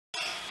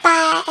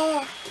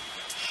who's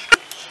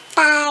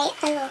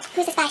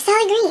this by?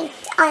 Sally Green.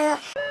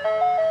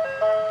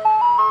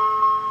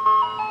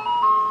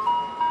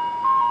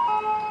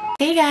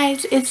 Hey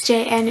guys, it's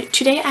Jay, and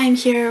today I'm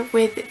here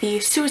with the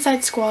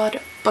Suicide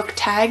Squad book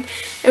tag.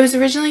 It was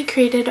originally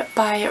created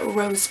by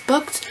Rose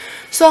Books,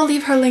 so I'll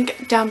leave her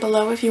link down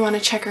below if you want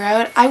to check her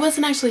out. I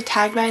wasn't actually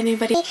tagged by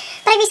anybody, But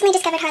I recently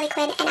discovered Harley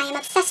Quinn and I am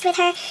obsessed with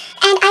her and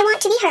I want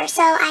to be her,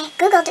 so I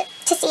googled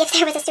to see if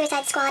there was a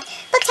Suicide Squad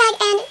book tag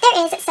and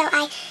there is, so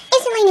I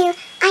instantly knew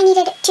I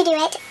needed to do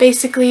it.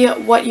 Basically,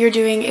 what you're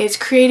doing is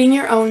creating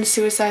your own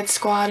Suicide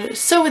Squad,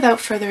 so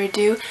without further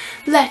ado,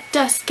 let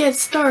us get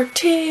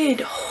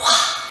started!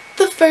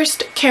 The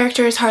first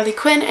character is Harley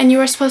Quinn, and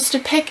you are supposed to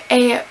pick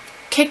a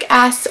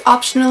kick-ass,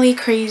 optionally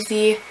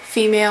crazy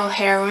female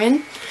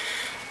heroine.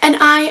 And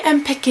I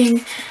am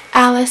picking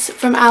Alice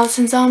from Alice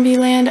in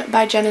Zombieland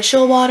by Jenna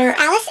Schulwater.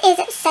 Alice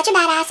is such a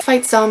badass.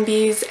 Fight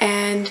zombies,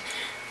 and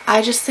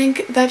I just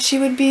think that she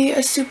would be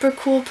a super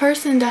cool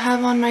person to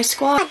have on my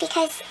squad.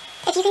 Because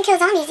if you can kill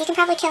zombies, you can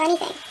probably kill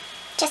anything.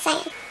 Just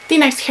saying. The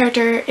next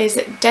character is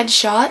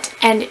DEADSHOT,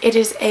 and it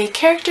is a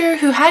character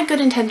who had good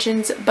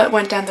intentions but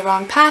went down the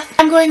wrong path.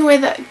 I'm going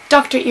with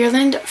Dr.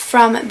 Ireland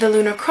from the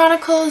Lunar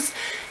Chronicles.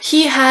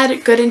 He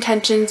had good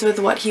intentions with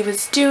what he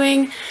was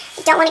doing.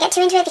 Don't want to get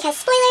too into it because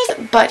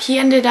spoilers. But he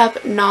ended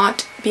up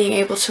not being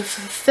able to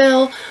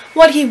fulfill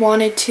what he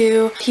wanted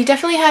to. He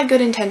definitely had good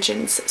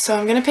intentions, so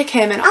I'm gonna pick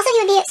him. And also,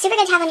 he would be super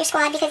good to have on your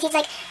squad because he's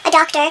like a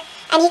doctor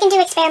and he can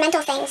do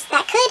experimental things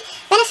that could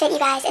benefit you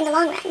guys in the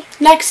long run.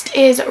 Next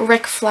is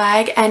Rick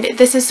Flag, and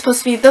this is supposed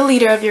to be the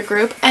leader of your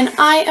group, and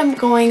I am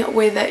going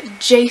with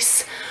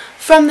Jace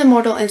from the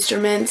Mortal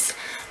Instruments.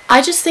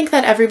 I just think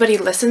that everybody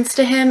listens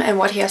to him and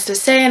what he has to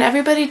say, and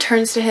everybody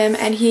turns to him,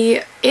 and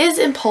he is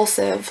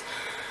impulsive,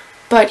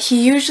 but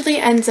he usually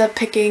ends up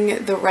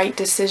picking the right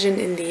decision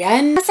in the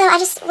end. Also, I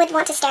just would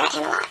want to stare at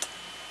him a lot,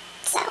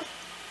 so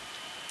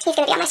he's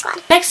going to be on my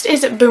squad. Next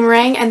is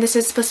Boomerang, and this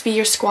is supposed to be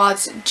your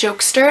squad's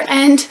jokester,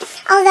 and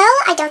although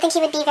I don't think he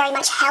would be very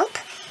much help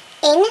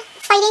in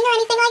fighting or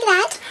anything like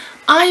that,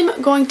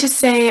 I'm going to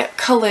say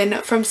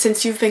Cullen from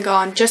Since You've Been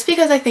Gone, just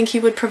because I think he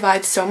would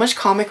provide so much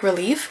comic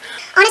relief.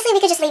 Honestly, we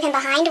could just leave him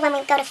behind when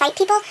we go to fight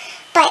people,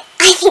 but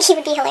I think he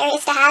would be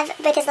hilarious to have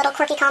with his little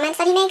quirky comments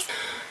that he makes.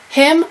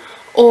 Him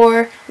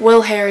or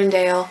Will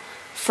Herondale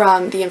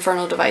from the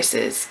Infernal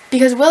Devices,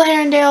 because Will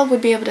Herondale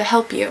would be able to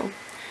help you,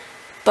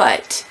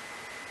 but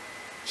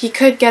he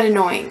could get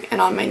annoying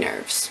and on my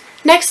nerves.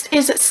 Next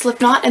is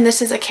Slipknot, and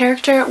this is a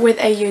character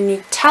with a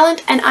unique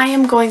talent, and I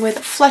am going with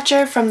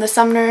Fletcher from the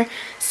Summoner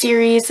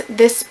series.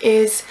 This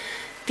is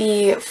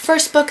the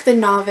first book, The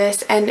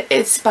Novice, and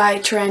it's by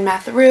Taran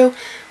Matharu.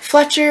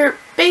 Fletcher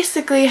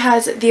basically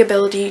has the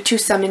ability to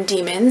summon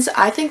demons.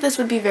 I think this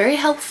would be very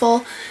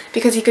helpful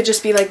because he could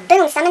just be like,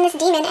 boom, summon this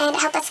demon and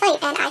help us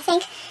fight, and I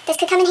think this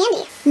could come in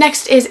handy.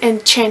 Next is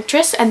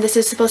Enchantress, and this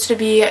is supposed to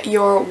be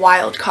your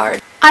wild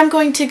card. I'm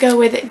going to go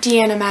with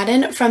Deanna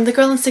Madden from The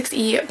Girl in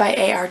 6E by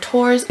A.R.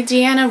 Tours.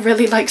 Deanna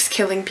really likes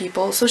killing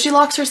people, so she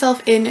locks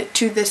herself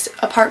into this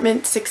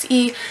apartment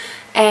 6E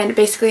and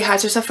basically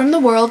hides herself from the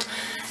world.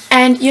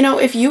 And you know,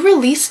 if you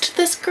released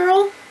this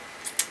girl,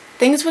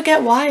 things would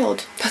get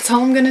wild. That's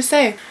all I'm gonna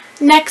say.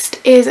 Next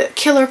is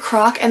Killer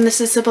Croc, and this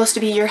is supposed to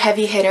be your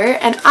heavy hitter,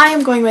 and I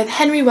am going with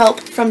Henry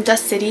Welp from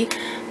Dust City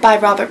by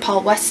Robert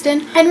Paul Weston.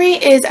 Henry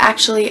is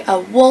actually a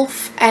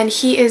wolf, and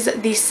he is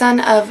the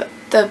son of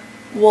the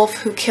wolf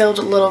who killed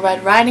Little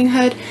Red Riding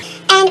Hood.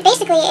 And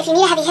basically, if you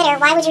need a heavy hitter,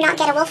 why would you not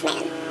get a wolf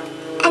man?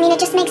 I mean,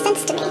 it just makes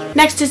sense to me.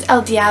 Next is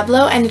El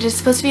Diablo, and it is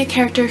supposed to be a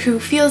character who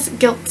feels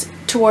guilt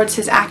towards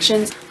his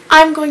actions.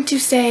 I'm going to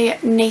say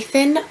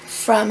Nathan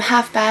from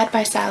Half Bad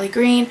by Sally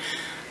Green.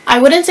 I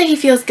wouldn't say he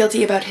feels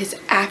guilty about his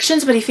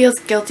actions, but he feels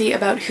guilty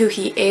about who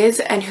he is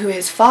and who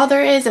his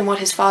father is and what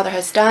his father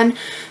has done.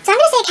 So I'm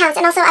going to say it counts,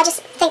 and also I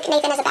just think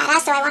Nathan is a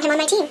badass, so I want him on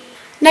my team.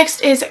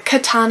 Next is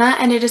Katana,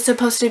 and it is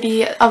supposed to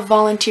be a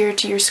volunteer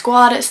to your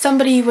squad,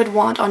 somebody you would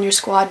want on your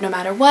squad no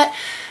matter what.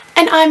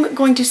 And I'm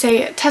going to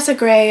say Tessa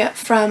Gray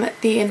from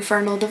the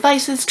Infernal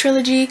Devices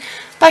trilogy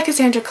by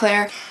Cassandra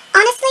Clare.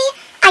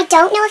 Honestly, I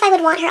don't know if I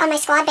would want her on my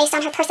squad based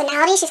on her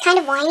personality. She's kind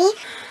of whiny.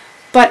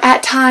 But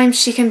at times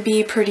she can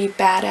be pretty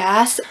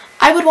badass.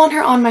 I would want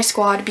her on my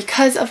squad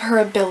because of her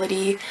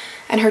ability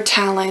and her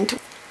talent.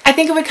 I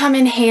think it would come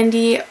in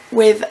handy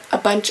with a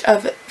bunch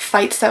of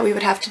fights that we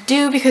would have to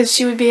do because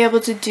she would be able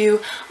to do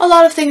a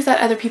lot of things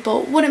that other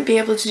people wouldn't be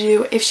able to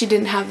do if she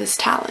didn't have this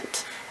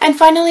talent. And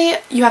finally,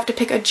 you have to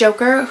pick a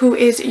Joker who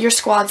is your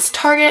squad's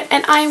target,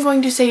 and I am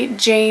going to say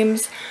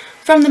James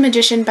from The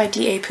Magician by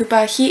D.A.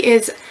 Pupa. He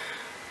is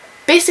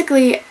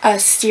basically a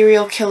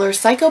serial killer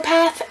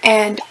psychopath,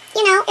 and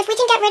you know, if we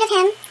can get rid of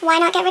him, why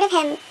not get rid of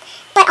him?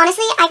 But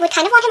honestly, I would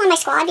kind of want him on my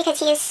squad because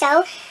he is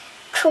so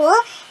cool.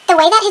 The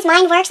way that his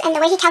mind works and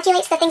the way he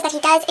calculates the things that he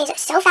does is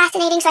so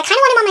fascinating, so I kind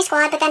of want him on my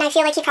squad, but then I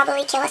feel like he'd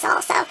probably kill us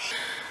all, so.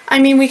 I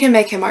mean, we can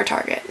make him our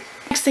target.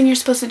 Next thing you're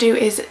supposed to do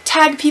is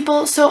tag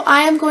people, so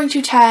I am going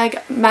to tag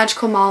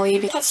Magical Molly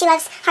because she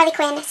loves Harley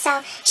Quinn,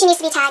 so she needs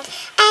to be tagged.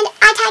 And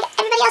I tag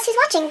everybody else who's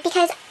watching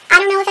because I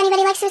don't know if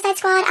anybody likes Suicide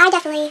Squad. I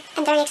definitely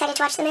am very excited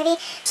to watch the movie.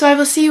 So I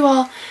will see you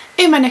all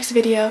in my next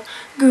video.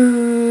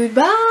 Good.